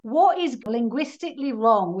What is linguistically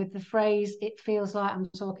wrong with the phrase, it feels like I'm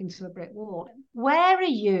talking to a brick wall? Where are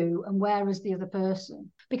you and where is the other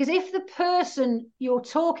person? Because if the person you're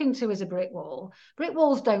talking to is a brick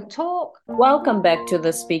walls don't talk. Welcome back to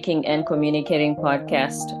the Speaking and Communicating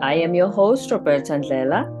podcast. I am your host, Roberta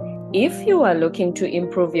Ndlela. If you are looking to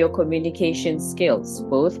improve your communication skills,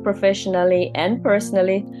 both professionally and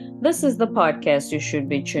personally, this is the podcast you should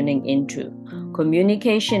be tuning into.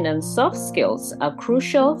 Communication and soft skills are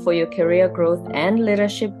crucial for your career growth and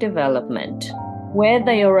leadership development.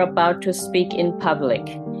 Whether you're about to speak in public,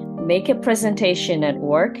 make a presentation at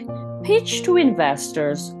work, pitch to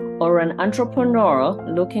investors, or an entrepreneur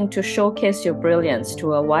looking to showcase your brilliance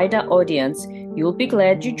to a wider audience, you'll be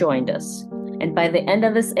glad you joined us. And by the end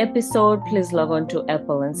of this episode, please log on to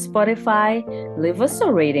Apple and Spotify, leave us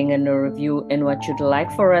a rating and a review in what you'd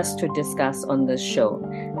like for us to discuss on this show.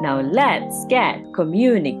 Now let's get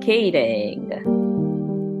communicating.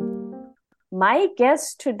 My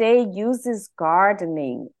guest today uses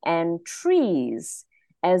gardening and trees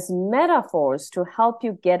as metaphors to help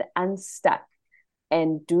you get unstuck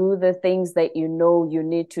and do the things that you know you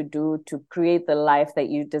need to do to create the life that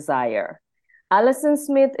you desire. Alison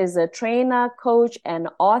Smith is a trainer, coach, and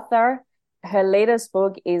author. Her latest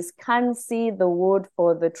book is Can't See the Wood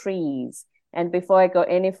for the Trees. And before I go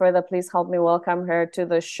any further, please help me welcome her to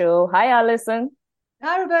the show. Hi, Alison.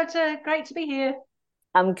 Hi, Roberta. Great to be here.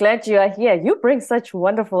 I'm glad you are here. You bring such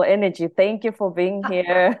wonderful energy. Thank you for being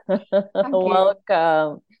here.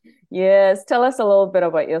 Welcome. Yes, tell us a little bit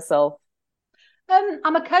about yourself.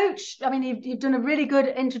 I'm a coach. I mean, you've done a really good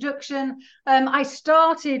introduction. I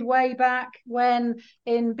started way back when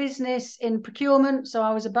in business, in procurement. So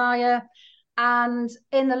I was a buyer. And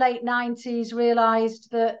in the late 90s,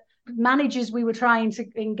 realized that managers we were trying to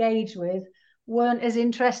engage with weren't as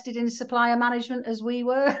interested in supplier management as we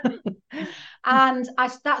were. And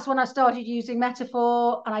that's when I started using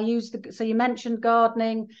metaphor. And I used so you mentioned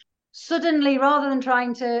gardening. Suddenly, rather than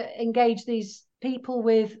trying to engage these people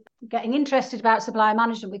with getting interested about supplier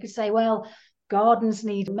management, we could say, well, gardens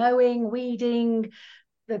need mowing, weeding,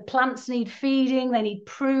 the plants need feeding, they need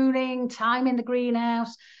pruning, time in the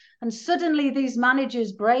greenhouse. And suddenly these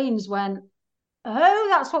managers' brains went, oh,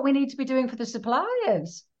 that's what we need to be doing for the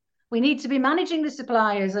suppliers. We need to be managing the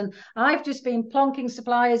suppliers. And I've just been plonking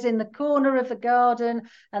suppliers in the corner of the garden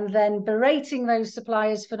and then berating those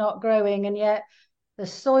suppliers for not growing. And yet the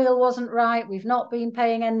soil wasn't right. We've not been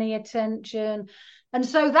paying any attention. And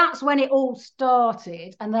so that's when it all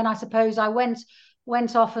started. And then I suppose I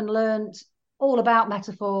went off and learned all about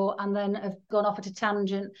metaphor, and then have gone off at a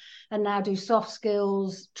tangent and now do soft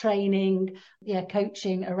skills training,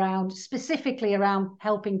 coaching around, specifically around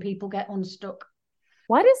helping people get unstuck.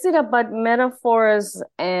 What is it about metaphors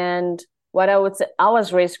and what I would say? I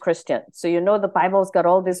was raised Christian. So, the Bible's got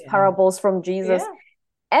all these parables from Jesus. Yeah.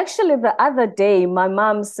 Actually, the other day, my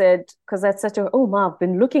mom said, because I said to her, oh, Mom, I've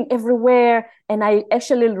been looking everywhere. And I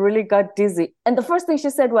actually really got dizzy. And the first thing she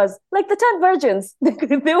said was, like the 10 virgins. They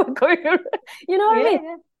were going, what I mean?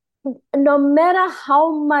 Yeah. No matter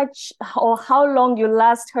how much or how long you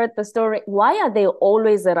last heard the story, why are they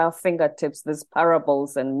always at our fingertips, these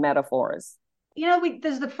parables and metaphors?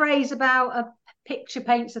 There's the phrase about a picture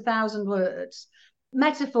paints 1,000 words.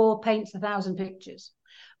 Metaphor paints 1,000 pictures.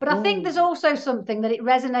 But I think there's also something that it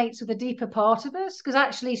resonates with a deeper part of us, because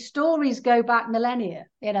actually stories go back millennia.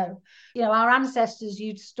 Our ancestors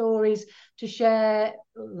used stories to share,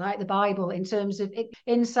 like the Bible, in terms of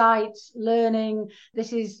insights, learning.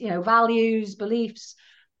 This is, values, beliefs.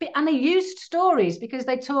 And they used stories because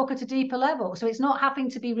they talk at a deeper level. So it's not having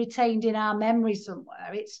to be retained in our memory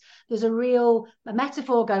somewhere. There's a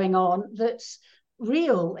metaphor going on that's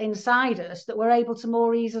real inside us that we're able to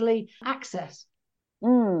more easily access.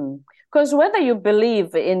 Because whether you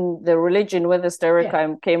believe in the religion, where the story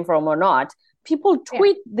came from or not, people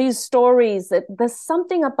tweet these stories. That there's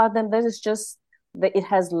something about them that is just that it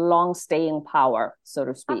has long staying power, so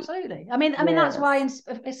to speak. Absolutely. I mean, that's why in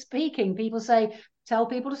speaking, people say, tell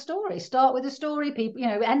people a story. Start with a story. People,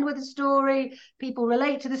 end with a story. People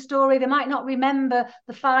relate to the story. They might not remember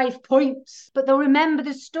the 5 points, but they'll remember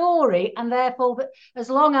the story. And therefore, as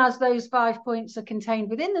long as those 5 points are contained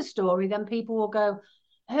within the story, then people will go,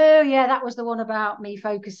 oh, yeah, that was the one about me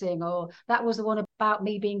focusing, or that was the one about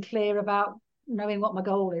me being clear about knowing what my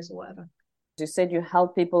goal is, or whatever. You said you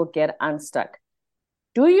help people get unstuck.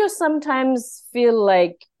 Do you sometimes feel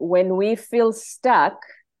like when we feel stuck,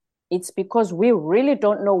 it's because we really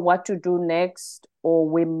don't know what to do next, or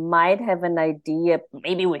we might have an idea,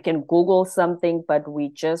 maybe we can Google something, but we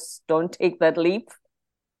just don't take that leap?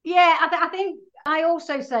 Yeah, I think I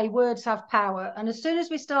also say words have power. And as soon as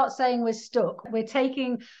we start saying we're stuck, we're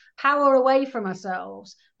taking power away from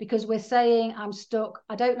ourselves because we're saying, I'm stuck.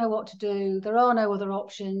 I don't know what to do. There are no other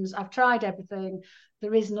options. I've tried everything.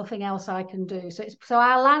 There is nothing else I can do. So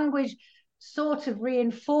our language sort of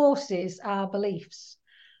reinforces our beliefs.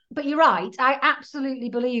 But you're right. I absolutely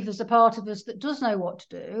believe there's a part of us that does know what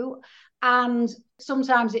to do. And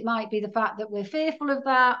sometimes it might be the fact that we're fearful of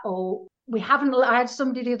that, or we haven't. I had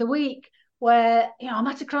somebody the other week where, I'm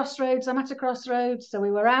at a crossroads. So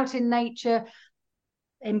we were out in nature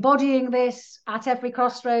embodying this at every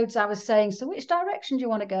crossroads. I was saying, so which direction do you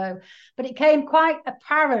want to go? But it came quite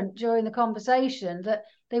apparent during the conversation that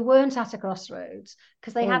they weren't at a crossroads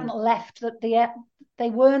because they hadn't left, that they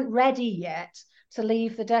weren't ready yet to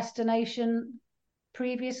leave the destination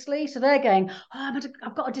previously. So they're going,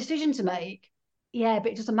 I've got a decision to make. Yeah,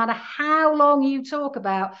 but it doesn't matter how long you talk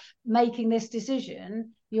about making this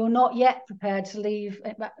decision, you're not yet prepared to leave.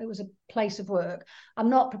 It was a place of work. I'm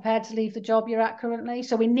not prepared to leave the job you're at currently.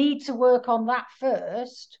 So we need to work on that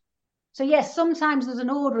first. So yes, sometimes there's an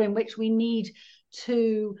order in which we need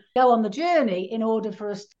to go on the journey in order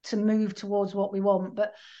for us to move towards what we want.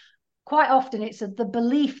 But quite often it's the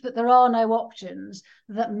belief that there are no options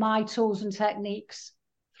that my tools and techniques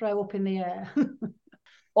throw up in the air.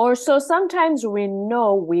 Or so sometimes we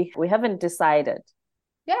know we haven't decided.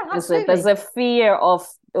 Yeah, absolutely. There's a fear of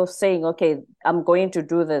saying, okay, I'm going to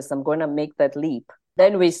do this. I'm going to make that leap.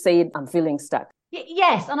 Then we say, I'm feeling stuck.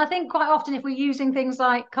 Yes. And I think quite often if we're using things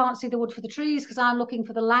like can't see the wood for the trees, because I'm looking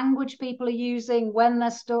for the language people are using when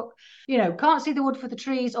they're stuck, can't see the wood for the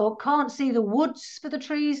trees, or can't see the woods for the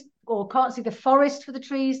trees, or can't see the forest for the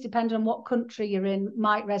trees, depending on what country you're in,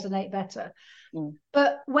 might resonate better.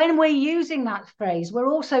 But when we're using that phrase, we're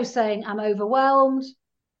also saying I'm overwhelmed.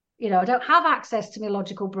 I don't have access to my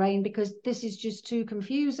logical brain because this is just too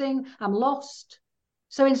confusing. I'm lost.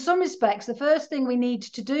 So in some respects, the first thing we need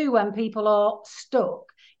to do when people are stuck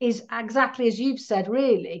is exactly as you've said,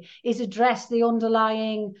 really, is address the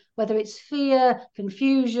underlying, whether it's fear,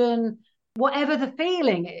 confusion, whatever the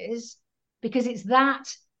feeling is, because it's that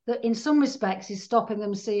in some respects is stopping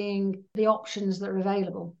them seeing the options that are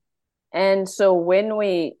available. And so when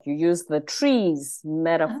you use the trees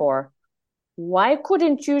metaphor, why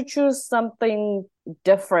couldn't you choose something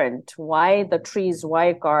different? Why the trees?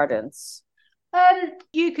 Why gardens?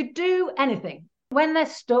 You could do anything. When they're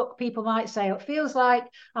stuck, people might say, it feels like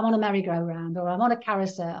I'm on a merry-go-round or I'm on a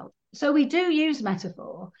carousel. So we do use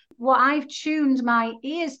metaphor. What I've tuned my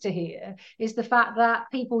ears to hear is the fact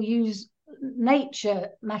that people use nature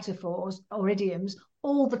metaphors or idioms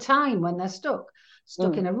all the time when they're stuck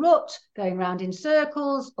in a rut, going round in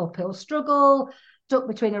circles, uphill struggle, stuck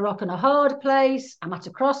between a rock and a hard place, I'm at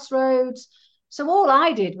a crossroads. So all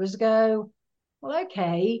I did was go, well,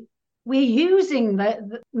 okay, we're using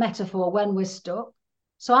the metaphor when we're stuck.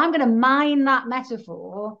 So I'm going to mine that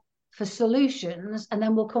metaphor for solutions, and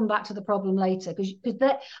then we'll come back to the problem later. Because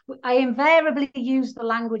I invariably use the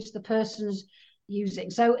language the person's using.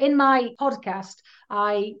 So in my podcast,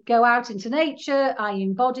 I go out into nature, I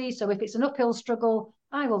embody. So if it's an uphill struggle,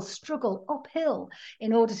 I will struggle uphill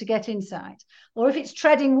in order to get inside. Or if it's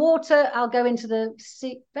treading water, I'll go into the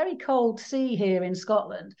sea, very cold sea here in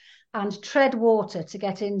Scotland, and tread water to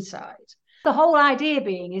get inside. The whole idea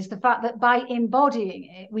being is the fact that by embodying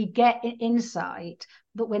it, we get insight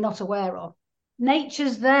that we're not aware of.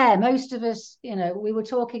 Nature's there. Most of us, we were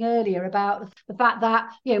talking earlier about the fact that,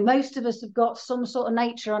 most of us have got some sort of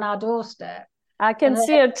nature on our doorstep. I can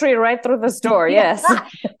see a tree right through this door. Yes.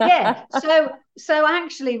 Yeah. So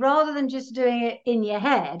actually, rather than just doing it in your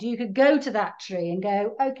head, you could go to that tree and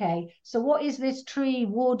go, okay, so what is this tree,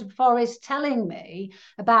 wood, forest telling me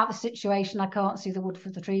about the situation I can't see the wood for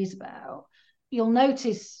the trees about? You'll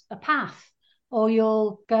notice a path, or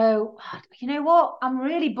you'll go, you know what? I'm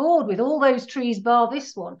really bored with all those trees bar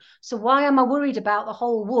this one. So why am I worried about the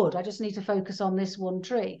whole wood? I just need to focus on this one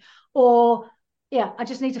tree. Or I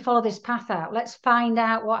just need to follow this path out. Let's find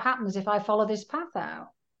out what happens if I follow this path out.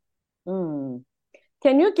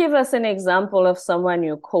 Can you give us an example of someone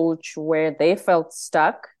you coach where they felt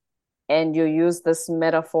stuck and you use this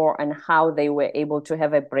metaphor and how they were able to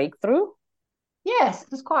have a breakthrough? Yes,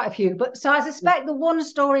 there's quite a few. But so I suspect the one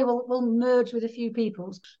story will merge with a few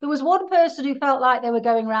people's. There was one person who felt like they were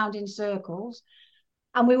going around in circles,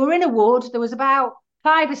 and we were in a wood. There was about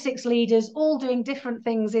 5 or 6 leaders all doing different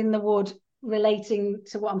things in the wood relating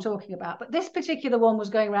to what I'm talking about. But this particular one was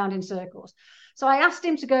going around in circles. So I asked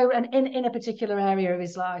him to go in a particular area of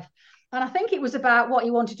his life. And I think it was about what he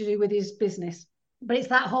wanted to do with his business. But it's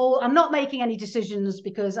that whole, I'm not making any decisions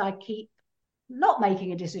because I keep not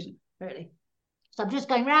making a decision, really. So I'm just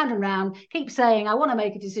going round and round, keep saying, I want to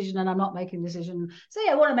make a decision and I'm not making a decision. Say,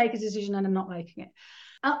 I want to make a decision and I'm not making it.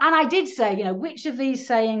 And I did say, which of these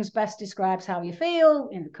sayings best describes how you feel?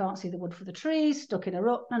 Can't see the wood for the trees, stuck in a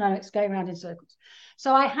rut. No, it's going around in circles.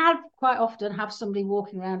 So I had quite often have somebody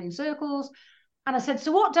walking around in circles. And I said,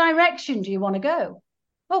 so what direction do you want to go?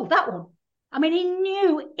 Oh, that one. I mean, he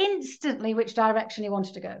knew instantly which direction he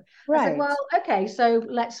wanted to go. Right. I said, well, okay, so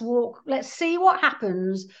let's walk. Let's see what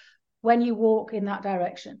happens when you walk in that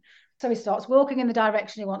direction. So he starts walking in the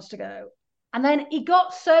direction he wants to go. And then he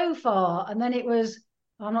got so far, and then it was,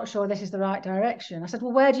 I'm not sure this is the right direction. I said,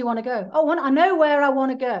 well, where do you want to go? Oh, I know where I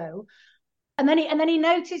want to go. And then he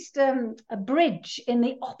noticed a bridge in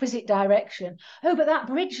the opposite direction. Oh, but that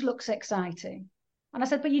bridge looks exciting. And I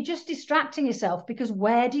said, but you're just distracting yourself, because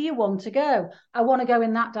where do you want to go? I want to go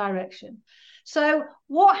in that direction. So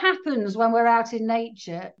what happens when we're out in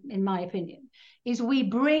nature, in my opinion, is we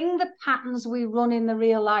bring the patterns we run in the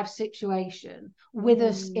real life situation with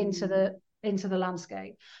us into the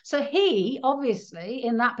landscape. So he, obviously,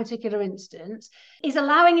 in that particular instance, is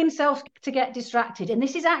allowing himself to get distracted. And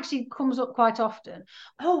this is actually comes up quite often.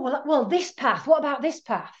 Oh, well, this path, what about this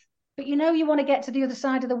path? But you want to get to the other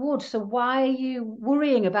side of the wood. So why are you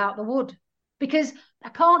worrying about the wood? Because I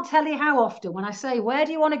can't tell you how often when I say, where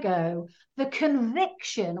do you want to go? The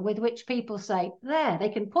conviction with which people say, there, they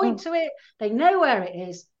can point to it. They know where it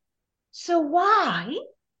is. So why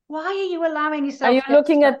are you allowing yourself? Are you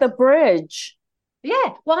looking at the bridge?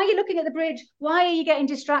 Yeah. Why are you looking at the bridge? Why are you getting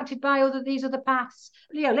distracted by these other paths?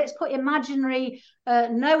 Let's put imaginary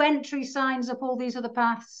no entry signs up all these other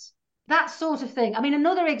paths. That sort of thing. I mean,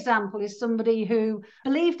 another example is somebody who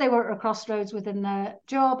believed they were at a crossroads within their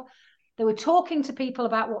job. They were talking to people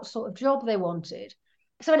about what sort of job they wanted.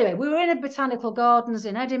 So anyway, we were in a botanical gardens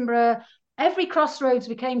in Edinburgh. Every crossroads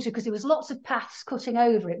we came to, because there was lots of paths cutting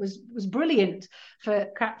over, it was brilliant for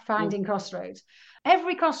finding crossroads.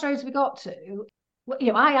 Every crossroads we got to,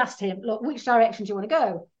 I asked him, look, which direction do you want to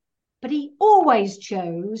go? But he always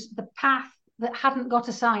chose the path that hadn't got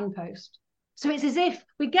a signpost. So it's as if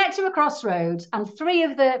we get to a crossroads and three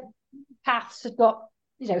of the paths had got,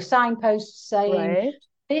 signposts saying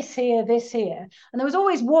this here, this here. And there was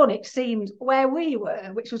always one, it seemed, where we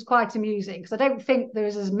were, which was quite amusing, because I don't think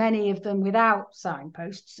there's as many of them without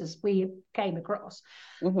signposts as we came across.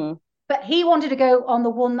 Mm-hmm. But he wanted to go on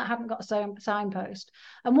the one that hadn't got a signpost.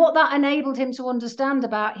 And what that enabled him to understand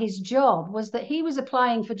about his job was that he was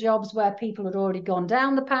applying for jobs where people had already gone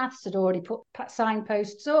down the paths, had already put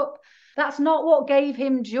signposts up. That's not what gave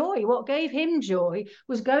him joy. What gave him joy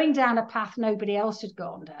was going down a path nobody else had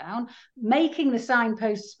gone down, making the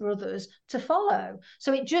signposts for others to follow.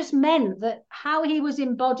 So it just meant that how he was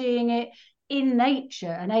embodying it in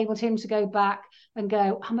nature enabled him to go back and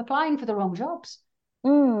go, I'm applying for the wrong jobs.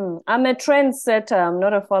 I'm a trendsetter. I'm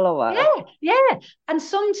not a follower. Yeah. And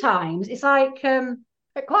sometimes it's like,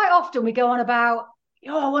 quite often we go on about,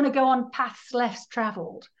 I want to go on paths less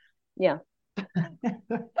traveled. Yeah.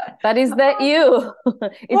 But is that you?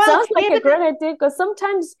 Sounds like a great idea, because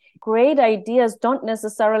sometimes great ideas don't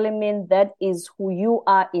necessarily mean that is who you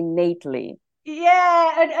are innately.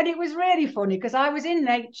 Yeah, and it was really funny because I was in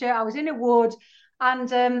nature, I was in a wood,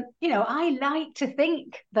 and I like to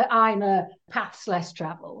think that I'm a paths less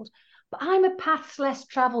traveled, but I'm a paths less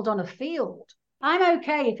traveled on a field. I'm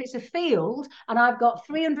okay if it's a field and I've got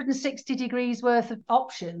 360 degrees worth of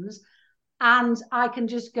options, and I can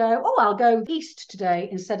just go, I'll go east today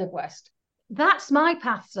instead of west. That's my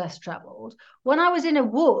paths less traveled. When I was in a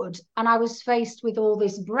wood and I was faced with all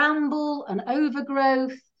this bramble and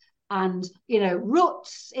overgrowth and,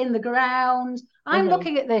 ruts in the ground, I'm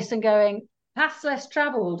looking at this and going, paths less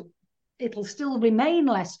traveled. It'll still remain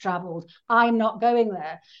less traveled. I'm not going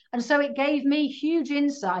there. And so it gave me huge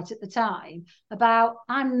insight at the time about,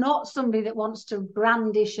 I'm not somebody that wants to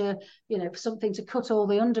brandish something to cut all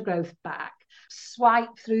the undergrowth back, swipe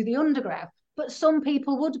through the undergrowth. But some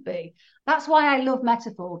people would be. That's why I love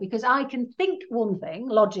metaphor, because I can think one thing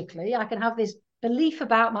logically. I can have this belief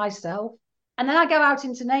about myself, and then I go out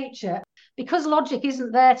into nature. Because logic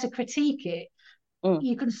isn't there to critique it,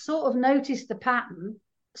 you can sort of notice the pattern,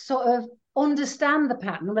 sort of understand the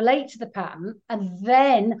pattern, relate to the pattern, and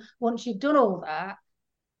then once you've done all that,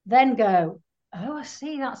 then go, I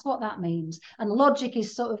see, that's what that means. And logic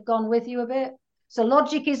is sort of gone with you a bit. So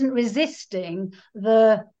logic isn't resisting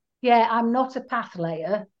I'm not a path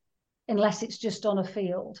layer unless it's just on a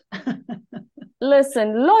field.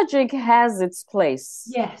 Listen, logic has its place.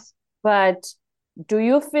 Yes. But do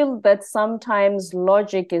you feel that sometimes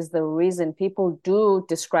logic is the reason people do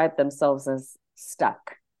describe themselves as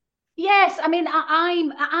stuck? Yes, I mean,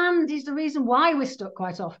 and is the reason why we're stuck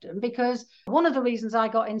quite often, because one of the reasons I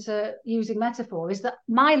got into using metaphor is that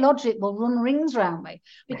my logic will run rings around me.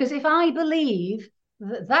 Because if I believe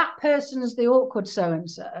that that person's the awkward so and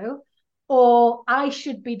so, or I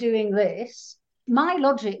should be doing this, my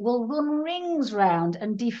logic will run rings round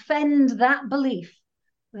and defend that belief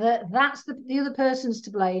that that's the other person's to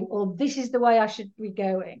blame, or this is the way I should be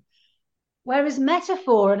going. Whereas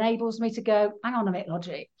metaphor enables me to go, hang on a minute,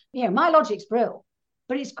 logic. My logic's brilliant,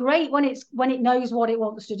 but it's great when it knows what it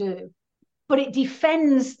wants to do. But it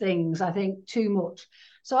defends things, I think, too much.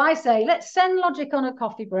 So I say, let's send logic on a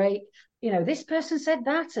coffee break. This person said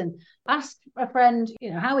that, and ask a friend,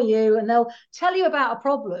 how are you? And they'll tell you about a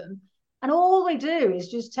problem. And all they do is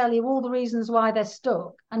just tell you all the reasons why they're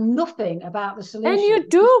stuck and nothing about the solution. And you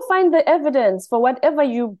do find the evidence for whatever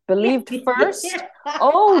you believed first.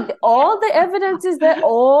 Oh, all the evidence is there.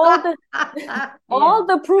 All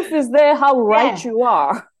the proof is there how right you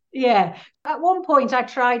are. Yeah. At one point, I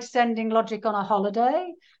tried sending logic on a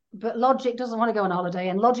holiday, but logic doesn't want to go on holiday,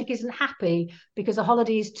 and logic isn't happy because a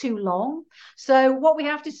holiday is too long. So what we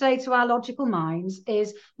have to say to our logical minds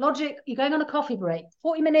is, logic, you're going on a coffee break,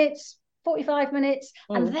 40 minutes, 45 minutes,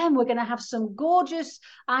 and then we're going to have some gorgeous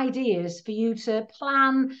ideas for you to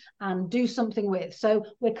plan and do something with. So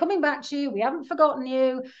we're coming back to you. We haven't forgotten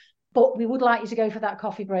you, but we would like you to go for that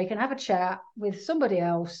coffee break and have a chat with somebody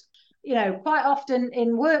else. Quite often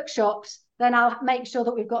in workshops, then I'll make sure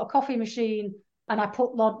that we've got a coffee machine, and I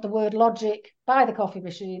put the word logic by the coffee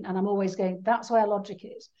machine, and I'm always going, that's where logic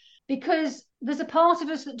is. Because there's a part of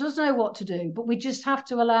us that does know what to do, but we just have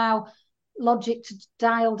to allow logic to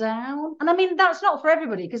dial down. And I mean, that's not for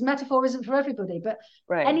everybody, because metaphor isn't for everybody, but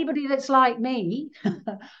anybody that's like me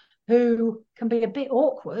who can be a bit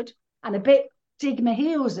awkward and a bit dig my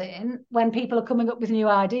heels in when people are coming up with new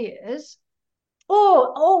ideas,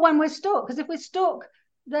 or when we're stuck. Because if we're stuck,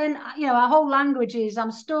 then our whole language is,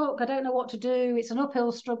 I'm stuck, I don't know what to do, it's an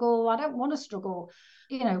uphill struggle, I don't want to struggle.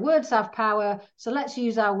 Words have power, so let's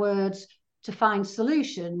use our words to find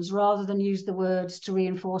solutions rather than use the words to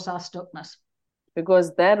reinforce our stuckness.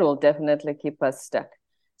 Because that will definitely keep us stuck.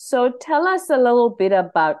 So tell us a little bit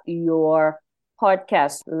about your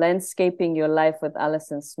podcast, Landscaping Your Life with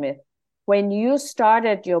Alison Smith. When you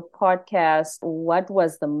started your podcast, what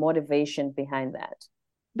was the motivation behind that?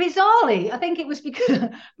 Bizarrely, I think it was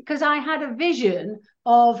because I had a vision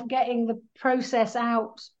of getting the process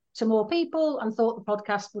out to more people and thought the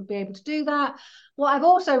podcast would be able to do that. What I've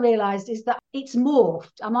also realized is that it's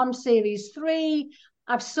morphed. I'm on series 3.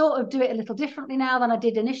 I've sort of do it a little differently now than I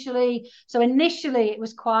did initially. So initially it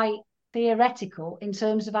was quite theoretical in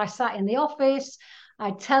terms of, I sat in the office,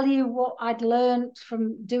 I'd tell you what I'd learned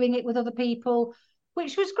from doing it with other people,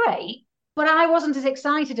 which was great. But I wasn't as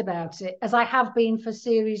excited about it as I have been for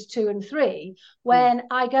series 2 and 3, when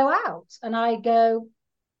I go out and I go,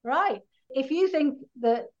 right, if you think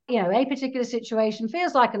that, a particular situation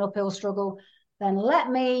feels like an uphill struggle, then let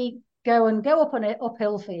me go up an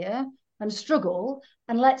uphill for you and struggle,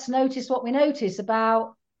 and let's notice what we notice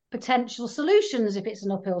about potential solutions if it's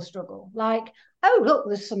an uphill struggle. Like, oh, look,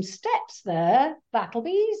 there's some steps there, that'll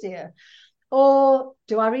be easier. Or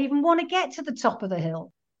do I even want to get to the top of the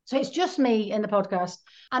hill? So it's just me in the podcast,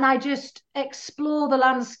 and I just explore the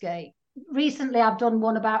landscape. Recently, I've done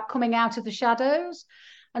one about coming out of the shadows.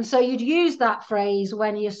 And so you'd use that phrase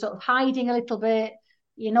when you're sort of hiding a little bit,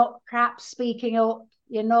 you're not perhaps speaking up,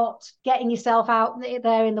 you're not getting yourself out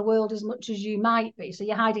there in the world as much as you might be. So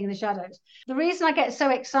you're hiding in the shadows. The reason I get so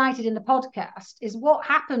excited in the podcast is what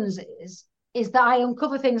happens is that I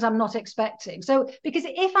uncover things I'm not expecting. So because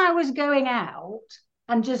if I was going out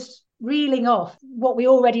and just reeling off what we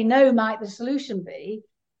already know might the solution be,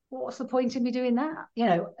 what's the point in me doing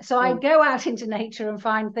that? So I go out into nature and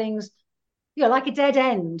find things, like a dead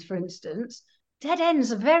end, for instance. Dead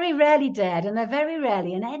ends are very rarely dead, and they're very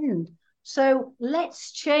rarely an end. So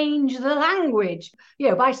let's change the language.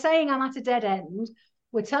 By saying I'm at a dead end,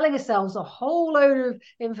 we're telling ourselves a whole load of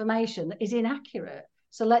information that is inaccurate.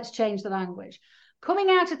 So let's change the language.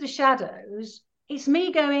 Coming out of the shadows, it's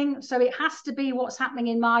me going, so it has to be what's happening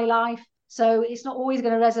in my life. So it's not always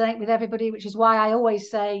going to resonate with everybody, which is why I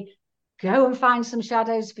always say, go and find some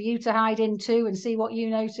shadows for you to hide into and see what you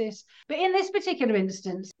notice. But in this particular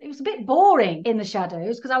instance, it was a bit boring in the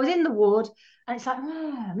shadows because I was in the wood, and it's like,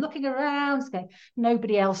 I'm looking around, okay,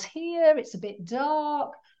 nobody else here. It's a bit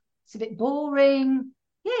dark. It's a bit boring.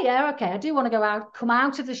 Yeah, okay. I do want to go out, come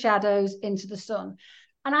out of the shadows into the sun.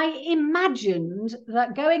 And I imagined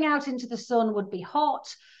that going out into the sun would be hot.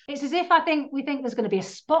 It's as if we think there's going to be a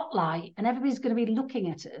spotlight and everybody's going to be looking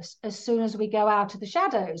at us as soon as we go out of the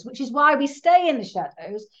shadows, which is why we stay in the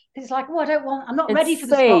shadows. It's like, oh, I'm not ready for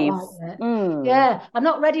the spotlight yet. Yeah, I'm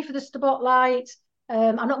not ready for the spotlight.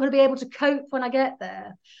 I'm not going to be able to cope when I get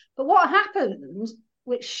there. But what happened,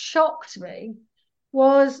 which shocked me,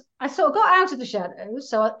 was I sort of got out of the shadows,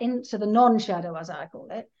 so into the non-shadow, as I call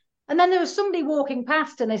it. And then there was somebody walking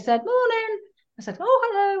past and they said, morning. I said, oh,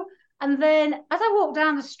 hello. And then as I walked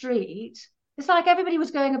down the street, it's like everybody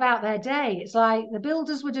was going about their day. It's like the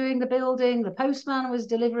builders were doing the building, the postman was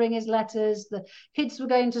delivering his letters, the kids were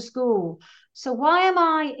going to school. So why am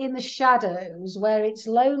I in the shadows where it's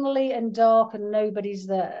lonely and dark and nobody's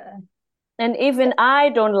there? And even I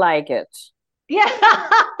don't like it. Yeah.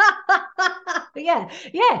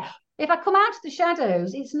 yeah. If I come out of the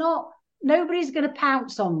shadows, it's not, nobody's going to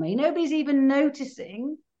pounce on me. Nobody's even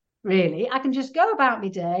noticing, really. I can just go about my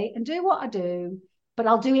day and do what I do, but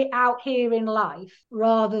I'll do it out here in life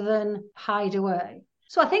rather than hide away.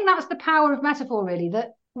 So I think that's the power of metaphor, really,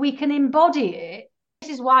 that we can embody it.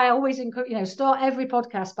 This is why I always start every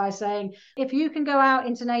podcast by saying, if you can go out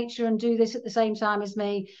into nature and do this at the same time as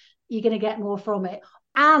me, you're going to get more from it.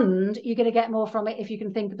 And you're going to get more from it if you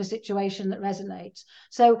can think of a situation that resonates.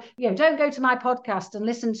 So, don't go to my podcast and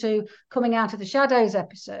listen to Coming Out of the Shadows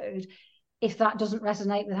episode if that doesn't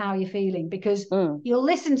resonate with how you're feeling, because you'll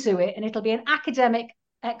listen to it and it'll be an academic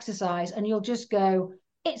exercise and you'll just go,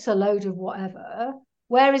 it's a load of whatever.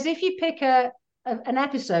 Whereas if you pick an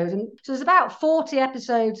episode, and so there's about 40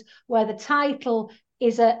 episodes where the title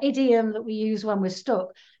is an idiom that we use when we're stuck.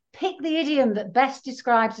 Pick the idiom that best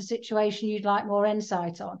describes the situation you'd like more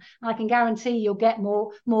insight on. And I can guarantee you'll get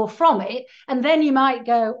more from it. And then you might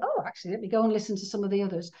go, oh, actually, let me go and listen to some of the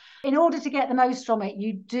others. In order to get the most from it,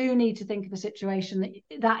 you do need to think of a situation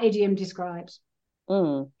that idiom describes.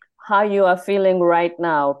 How you are feeling right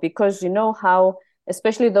now. Because you know how,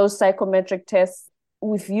 especially those psychometric tests,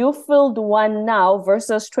 if you filled one now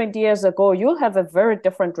versus 20 years ago, you'll have a very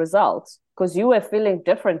different result because you were feeling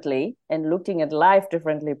differently and looking at life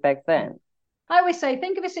differently back then. I always say,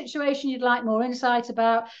 think of a situation you'd like more insight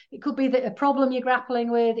about. It could be that a problem you're grappling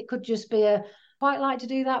with. It could just be quite like to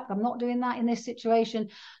do that, but I'm not doing that in this situation.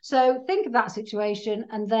 So think of that situation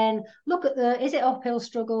and then look at is it uphill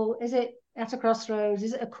struggle? Is it at a crossroads?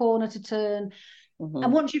 Is it a corner to turn?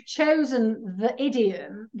 And once you've chosen the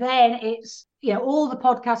idiom, then it's, all the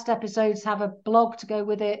podcast episodes have a blog to go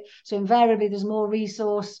with it. So invariably there's more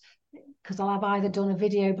resource because I'll have either done a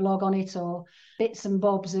video blog on it or bits and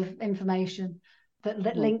bobs of information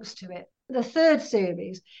that links to it. The third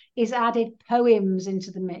series is added poems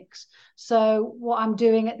into the mix. So what I'm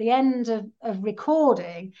doing at the end of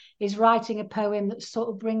recording is writing a poem that sort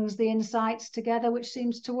of brings the insights together, which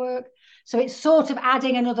seems to work. So it's sort of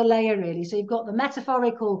adding another layer, really. So you've got the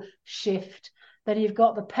metaphorical shift, then you've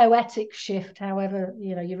got the poetic shift, however,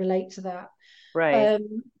 you relate to that. Right.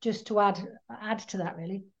 Just to add to that,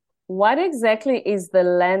 really. What exactly is the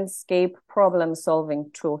landscape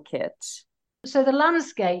problem-solving toolkit? So the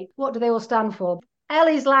landscape, what do they all stand for? L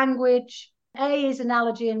is language, A is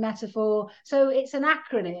analogy and metaphor. So it's an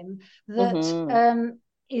acronym that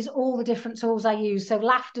is all the different tools I use. So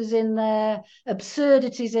laughter's in there,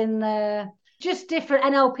 absurdity's in there, just different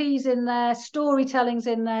NLP's in there, storytelling's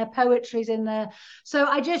in there, poetry's in there. So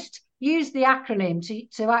I just use the acronym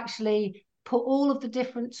to actually put all of the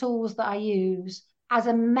different tools that I use as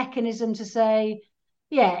a mechanism to say,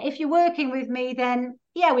 if you're working with me, then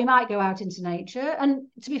we might go out into nature. And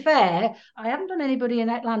to be fair, I haven't done anybody in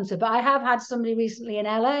Atlanta, but I have had somebody recently in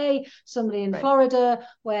LA, somebody in Florida,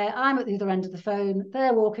 where I'm at the other end of the phone.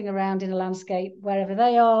 They're walking around in a landscape wherever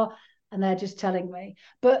they are, and they're just telling me.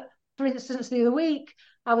 But for instance, the other week,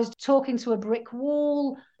 I was talking to a brick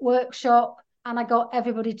wall workshop, and I got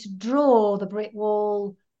everybody to draw the brick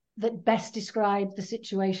wall that best described the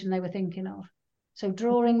situation they were thinking of. So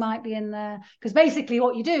drawing might be in there, because basically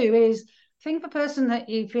what you do is think of a person that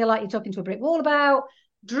you feel like you're talking to a brick wall about,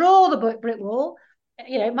 draw the brick wall.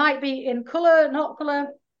 It might be in colour, not colour,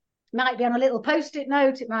 it might be on a little post-it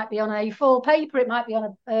note, it might be on a full paper, it might be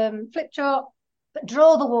on a flip chart, but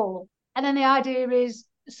draw the wall. And then the idea is,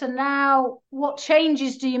 so now what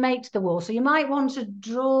changes do you make to the wall? So you might want to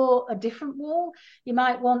draw a different wall. You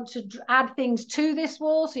might want to add things to this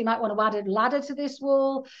wall. So you might want to add a ladder to this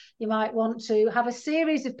wall. You might want to have a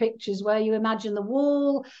series of pictures where you imagine the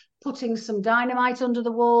wall, putting some dynamite under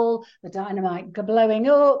the wall, the dynamite blowing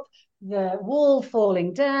up, the wall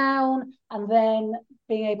falling down, and then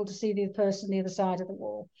being able to see the person the other side of the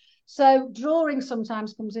wall. So drawing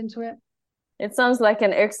sometimes comes into it. It sounds like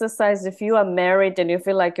an exercise if you are married and you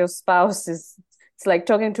feel like your spouse is, it's like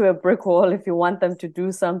talking to a brick wall if you want them to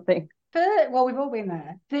do something. Well, we've all been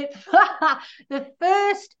there. The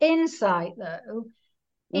first insight, though,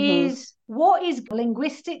 Mm-hmm. is what is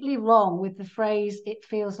linguistically wrong with the phrase, it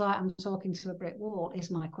feels like I'm talking to a brick wall, is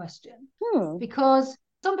my question. Hmm. Because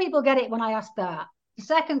some people get it when I ask that. The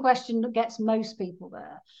second question gets most people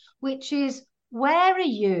there, which is, where are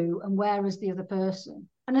you and where is the other person?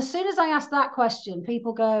 And as soon as I ask that question,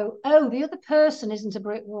 people go, oh, the other person isn't a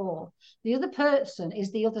brick wall. The other person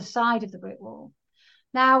is the other side of the brick wall.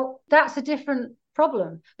 Now, that's a different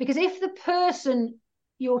problem, because if the person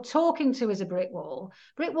you're talking to is a brick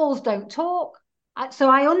walls don't talk. So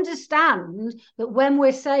I understand that when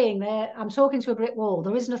we're saying that I'm talking to a brick wall,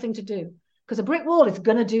 there is nothing to do, because a brick wall is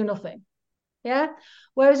going to do nothing. Yeah.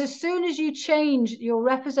 Whereas as soon as you change your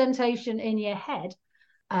representation in your head,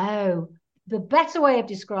 oh, the better way of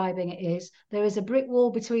describing it is there is a brick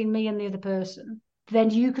wall between me and the other person,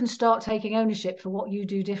 then you can start taking ownership for what you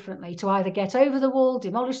do differently to either get over the wall,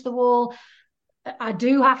 demolish the wall. I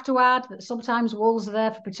do have to add that sometimes walls are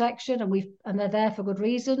there for protection, and they're there for good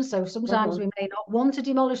reason. So sometimes Mm-hmm. we may not want to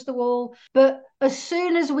demolish the wall. But as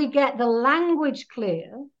soon as we get the language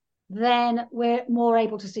clear, then we're more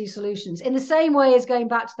able to see solutions. In the same way as going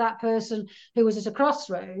back to that person who was at a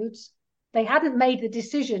crossroads, they hadn't made the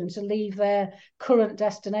decision to leave their current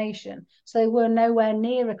destination. So they were nowhere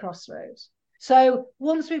near a crossroads. So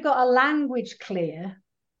once we've got a language clear,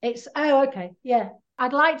 it's, oh, okay, yeah,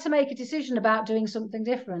 I'd like to make a decision about doing something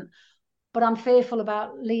different, but I'm fearful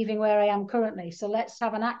about leaving where I am currently. So let's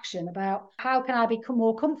have an action about how can I become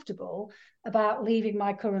more comfortable about leaving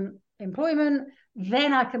my current employment.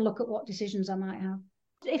 Then I can look at what decisions I might have.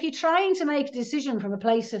 If you're trying to make a decision from a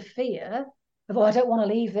place of fear, of, oh, I don't want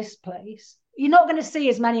to leave this place, you're not going to see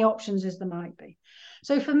as many options as there might be.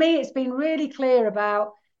 So for me, it's been really clear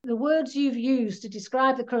about the words you've used to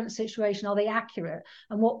describe the current situation, are they accurate,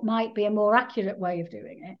 and what might be a more accurate way of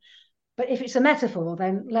doing it. But if it's a metaphor,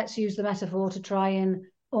 then let's use the metaphor to try and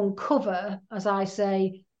uncover, as I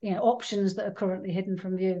say, options that are currently hidden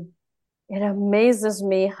from view. It amazes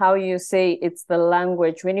me how you say it's the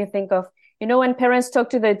language. When you think of, when parents talk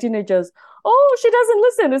to their teenagers, oh, she doesn't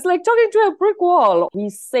listen. It's like talking to a brick wall. We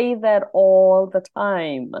say that all the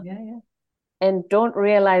time. Yeah. And don't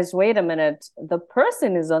realize, wait a minute, the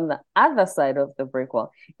person is on the other side of the brick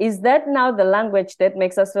wall. Is that now the language that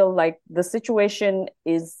makes us feel like the situation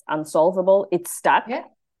is unsolvable? It's stuck?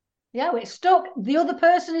 Yeah, we're stuck. The other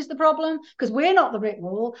person is the problem because we're not the brick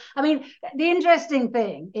wall. I mean, the interesting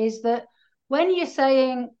thing is that when you're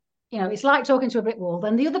saying, it's like talking to a brick wall,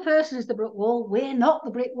 then the other person is the brick wall. We're not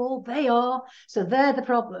the brick wall. They are. So they're the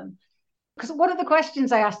problem. Because one of the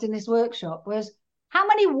questions I asked in this workshop was, how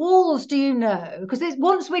many walls do you know? Because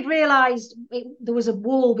once we'd realized there was a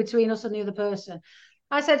wall between us and the other person,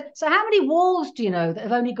 I said, so how many walls do you know that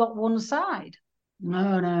have only got one side?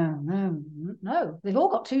 No. They've all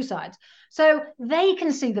got two sides. So they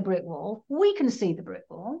can see the brick wall. We can see the brick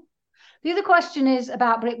wall. The other question is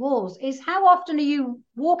about brick walls is, how often are you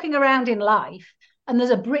walking around in life and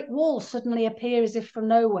there's a brick wall suddenly appear as if from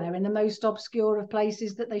nowhere in the most obscure of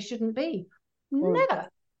places that they shouldn't be? Never.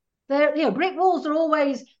 Brick walls are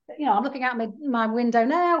always, I'm looking out my window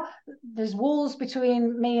now. There's walls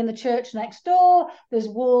between me and the church next door. There's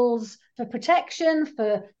walls for protection,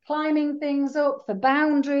 for climbing things up, for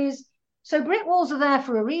boundaries. So brick walls are there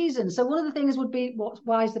for a reason. So one of the things would be,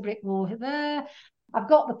 why is the brick wall there? I've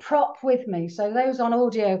got the prop with me. So those on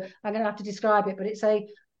audio, I'm going to have to describe it, but it's a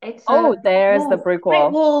there's the brick brick wall.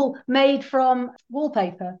 wall made from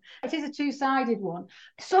wallpaper. It is a two-sided one.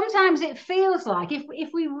 Sometimes it feels like if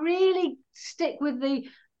we really stick with the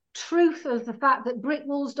truth of the fact that brick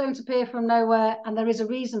walls don't appear from nowhere, and there is a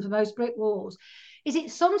reason for most brick walls, is it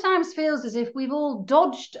sometimes feels as if we've all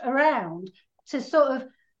dodged around to sort of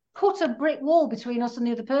put a brick wall between us and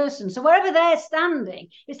the other person. So wherever they're standing,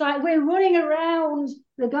 it's like we're running around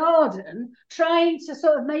the garden trying to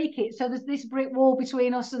sort of make it so there's this brick wall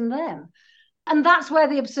between us and them. And that's where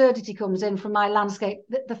the absurdity comes in from my landscape,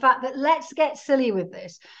 the fact that let's get silly with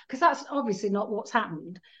this, because that's obviously not what's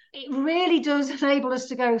happened. It really does enable us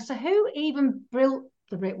to go, so who even built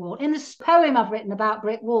the brick wall? In this poem I've written about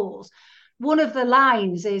brick walls, one of the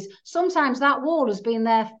lines is, sometimes that wall has been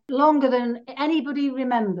there longer than anybody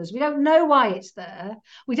remembers. We don't know why it's there.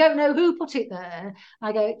 We don't know who put it there.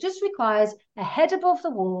 I go, it just requires a head above the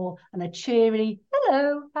wall and a cheery,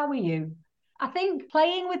 hello, how are you? I think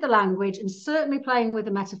playing with the language, and certainly playing with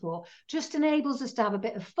the metaphor, just enables us to have a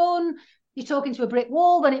bit of fun. You're talking to a brick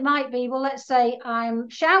wall, then it might be, well, let's say I'm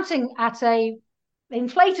shouting at a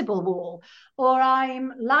inflatable wall, or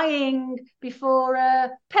I'm lying before a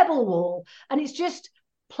pebble wall. And it's just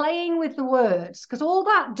playing with the words, because all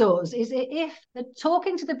that does is, if the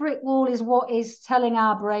talking to the brick wall is what is telling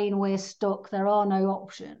our brain we're stuck, there are no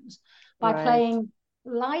options, by playing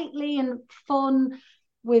lightly and fun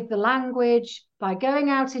with the language, by going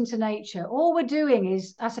out into nature, all we're doing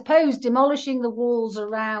is, I suppose, demolishing the walls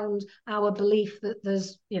around our belief that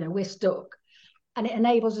there's, we're stuck, and it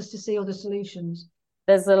enables us to see other solutions.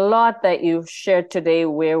 There's a lot that you've shared today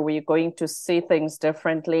where we're going to see things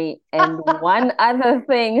differently. And one other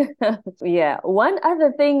thing, one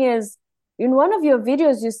other thing is, in one of your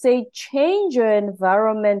videos, you say change your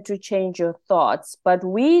environment to change your thoughts, but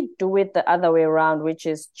we do it the other way around, which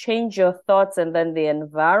is change your thoughts and then the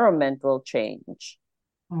environment will change.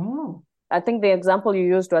 Oh. I think the example you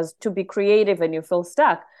used was to be creative and you feel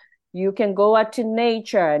stuck. You can go out to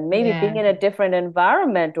nature, and maybe being in a different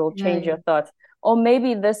environment will change your thoughts. Or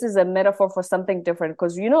maybe this is a metaphor for something different,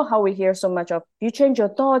 because you know how we hear so much of, you change your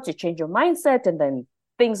thoughts, you change your mindset, and then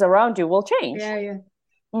things around you will change.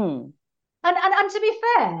 And to be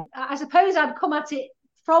fair, I suppose I'd come at it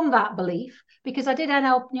from that belief, because I did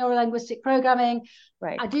NLP, neuro-linguistic programming.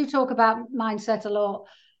 I do talk about mindset a lot.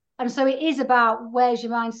 And so it is about, where's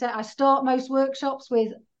your mindset? I start most workshops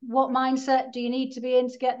with, what mindset do you need to be in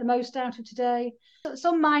to get the most out of today?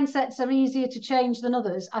 Some mindsets are easier to change than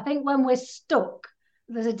others. I think when we're stuck,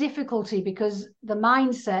 there's a difficulty because the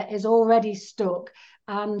mindset is already stuck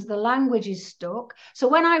and the language is stuck. So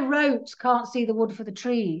when I wrote Can't See the Wood for the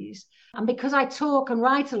Trees, and because I talk and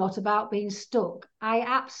write a lot about being stuck, I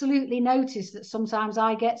absolutely notice that sometimes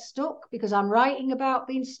I get stuck because I'm writing about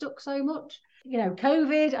being stuck so much.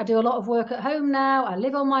 COVID, I do a lot of work at home now. I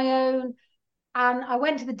live on my own. And I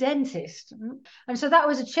went to the dentist. And so that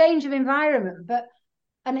was a change of environment.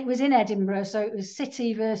 And it was in Edinburgh. So it was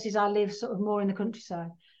city versus I live sort of more in the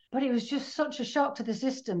countryside. But it was just such a shock to the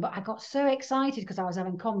system. But I got so excited because I was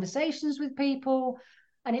having conversations with people.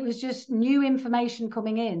 And it was just new information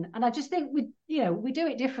coming in. And I just think we do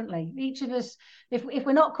it differently. Each of us, if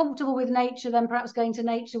we're not comfortable with nature, then perhaps going to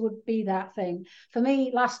nature would be that thing. For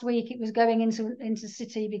me, last week, it was going into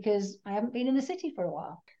city because I haven't been in the city for a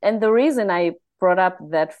while. And the reason I brought up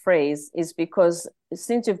that phrase is because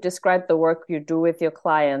since you've described the work you do with your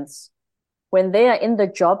clients, when they are in the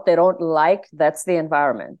job they don't like, that's the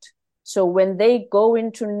environment. So when they go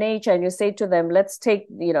into nature and you say to them, let's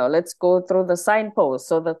go through the signpost,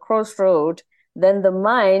 so the crossroad, then the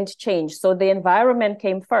mind changed. So the environment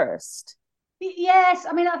came first. Yes.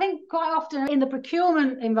 I mean, I think quite often in the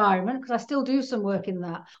procurement environment, because I still do some work in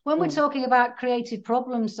that, when we're talking about creative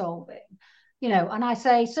problem solving, and I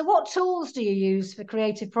say, so what tools do you use for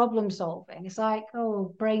creative problem solving? It's like,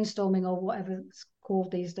 brainstorming or whatever it's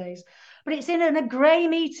called these days. But it's in a grey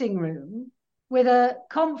meeting room with a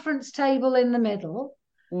conference table in the middle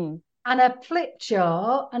and a flip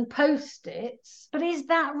chart and Post-its. But is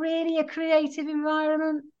that really a creative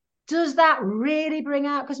environment? Does that really bring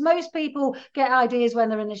out? Because most people get ideas when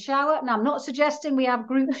they're in the shower. Now, I'm not suggesting we have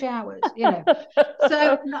group showers,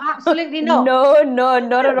 So absolutely not. No,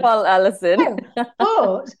 not at all, Alison.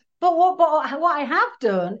 But what I have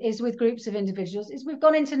done is, with groups of individuals, is we've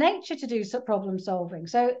gone into nature to do some problem solving.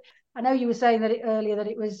 So I know you were saying earlier that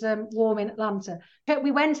it was warm in Atlanta.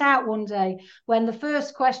 We went out one day when the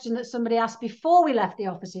first question that somebody asked before we left the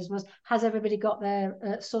offices was, has everybody got their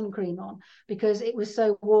sun cream on? Because it was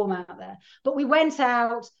so warm out there. But we went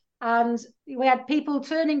out and we had people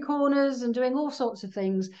turning corners and doing all sorts of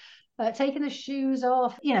things, taking the shoes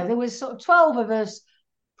off. There was sort of 12 of us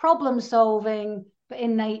problem solving, but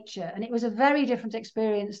in nature. And it was a very different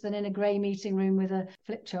experience than in a grey meeting room with a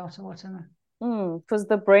flip chart or whatever. Because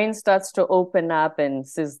the brain starts to open up and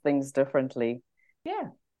sees things differently. Yeah.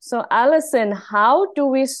 So, Alison, how do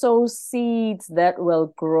we sow seeds that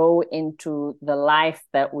will grow into the life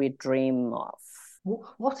that we dream of?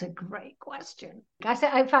 What a great question. In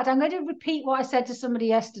fact, I'm going to repeat what I said to somebody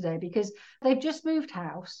yesterday, because they've just moved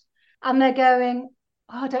house and they're going,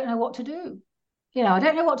 I don't know what to do. I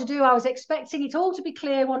don't know what to do. I was expecting it all to be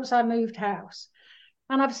clear once I moved house.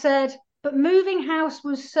 And I've said, but moving house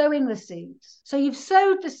was sowing the seeds. So you've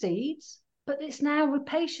sowed the seeds, but it's now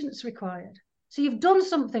patience required. So you've done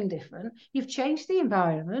something different. You've changed the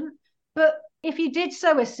environment. But if you did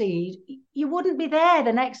sow a seed, you wouldn't be there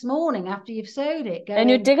the next morning after you've sowed it. And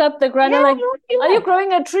you dig up the ground and are you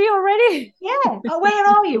growing a tree already? Yeah. Where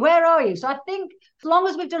are you? Where are you? So I think as long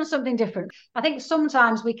as we've done something different, I think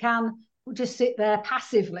sometimes we can just sit there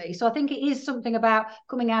passively. So I think it is something about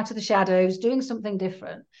coming out of the shadows, doing something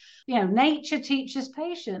different. Nature teaches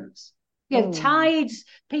patience. Tides,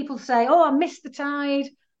 people say, I missed the tide.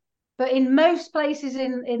 But in most places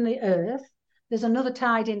in the earth, there's another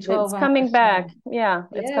tide in 12 It's hours. coming back. Yeah,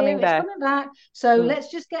 it's coming It's back. coming back. So let's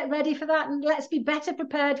just get ready for that, and let's be better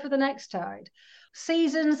prepared for the next tide.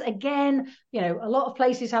 Seasons, again, a lot of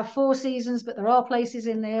places have 4 seasons, but there are places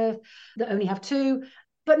in the earth that only have 2.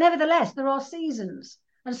 But nevertheless, there are seasons.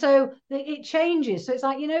 And so it changes. So it's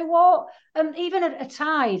like, you know what? Even a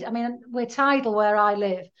tide, I mean, we're tidal where I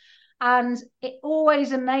live. And it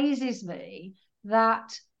always amazes me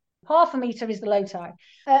that half a meter is the low tide.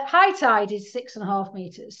 High tide is 6.5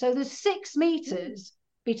 meters. So there's 6 meters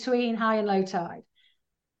between high and low tide.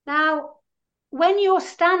 Now, when you're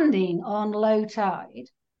standing on low tide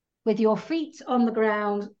with your feet on the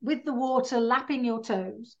ground, with the water lapping your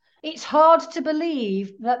toes, it's hard to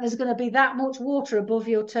believe that there's going to be that much water above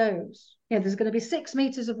your toes. There's going to be 6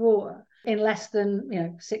 meters of water in less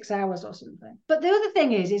than 6 hours or something. But the other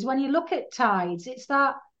thing is when you look at tides, it's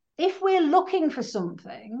that if we're looking for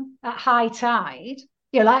something at high tide,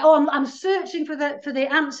 like, oh, I'm searching for the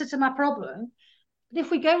answer to my problem. But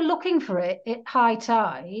if we go looking for it at high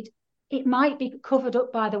tide, it might be covered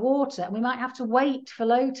up by the water, and we might have to wait for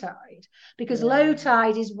low tide, because low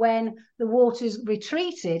tide is when the water's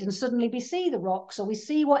retreated and suddenly we see the rocks, or we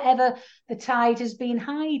see whatever the tide has been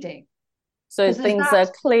hiding. So things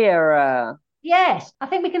are clearer. Yes, I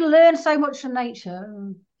think we can learn so much from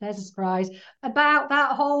nature. There's a surprise about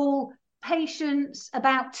that whole patience,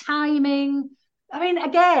 about timing. I mean,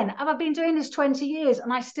 again, I've been doing this 20 years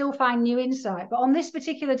and I still find new insight. But on this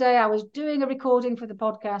particular day, I was doing a recording for the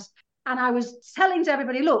podcast, and I was telling to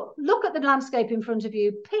everybody, look at the landscape in front of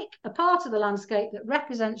you, pick a part of the landscape that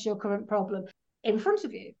represents your current problem in front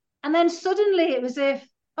of you. And then suddenly it was as if,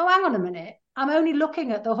 oh, hang on a minute, I'm only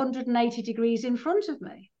looking at the 180 degrees in front of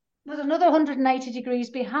me. There's another 180 degrees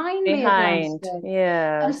behind me of landscape.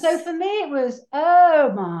 Yes. And so for me, it was,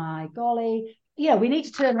 oh my golly, we need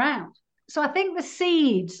to turn around. So I think the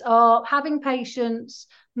seeds are having patience,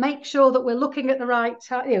 make sure that we're looking at the right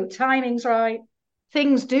timing's right.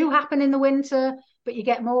 Things do happen in the winter, but you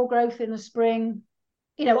get more growth in the spring.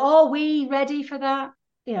 Are we ready for that?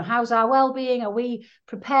 How's our well-being? Are we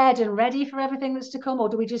prepared and ready for everything that's to come? Or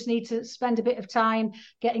do we just need to spend a bit of time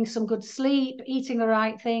getting some good sleep, eating the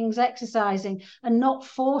right things, exercising, and not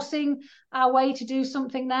forcing our way to do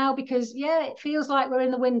something now? Because, it feels like we're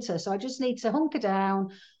in the winter. So I just need to hunker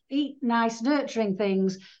down, eat nice, nurturing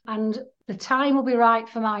things, and the time will be right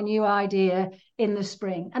for my new idea in the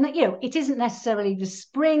spring. And it isn't necessarily the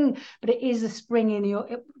spring, but it is the spring in your,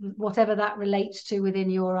 whatever that relates to within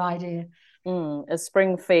your idea. A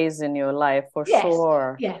spring phase in your life, for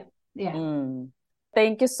sure. Yeah.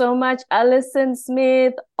 Thank you so much, Alison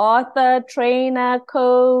Smith, author, trainer,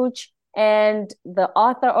 coach, and the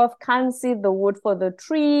author of Kansi, The Wood for the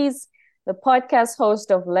Trees, the podcast host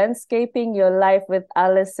of Landscaping Your Life with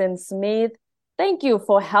Alison Smith. Thank you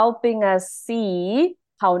for helping us see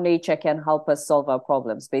how nature can help us solve our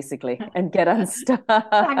problems, basically, and get unstuck.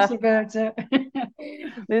 Thanks, Roberta.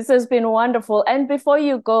 This has been wonderful. And before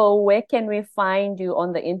you go, where can we find you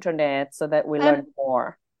on the internet so that we learn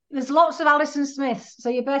more? There's lots of Alison Smiths, so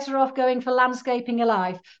you're better off going for Landscaping Your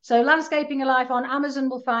Life. So Landscaping Your Life on Amazon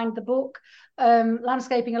will find the book.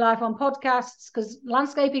 Landscaping Your Life on podcasts, because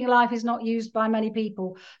Landscaping Your Life is not used by many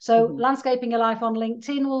people. So Landscaping Your Life on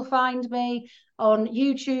LinkedIn will find me. On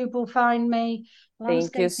YouTube will find me.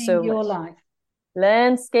 Thank you so Your much. Life.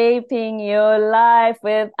 Landscaping Your Life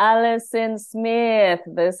with Alison Smith.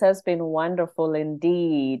 This has been wonderful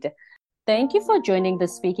indeed. Thank you for joining the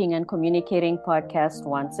Speaking and Communicating podcast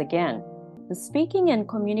once again. The Speaking and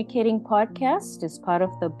Communicating podcast is part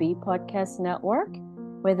of the B Podcast Network,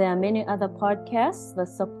 where there are many other podcasts that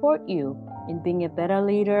support you in being a better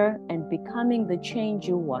leader and becoming the change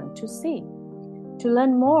you want to see. To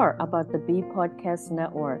learn more about the B Podcast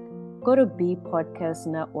Network, go to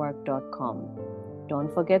bpodcastnetwork.com.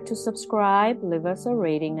 Don't forget to subscribe, leave us a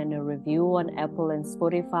rating and a review on Apple and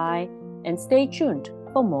Spotify, and stay tuned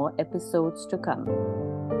for more episodes to come.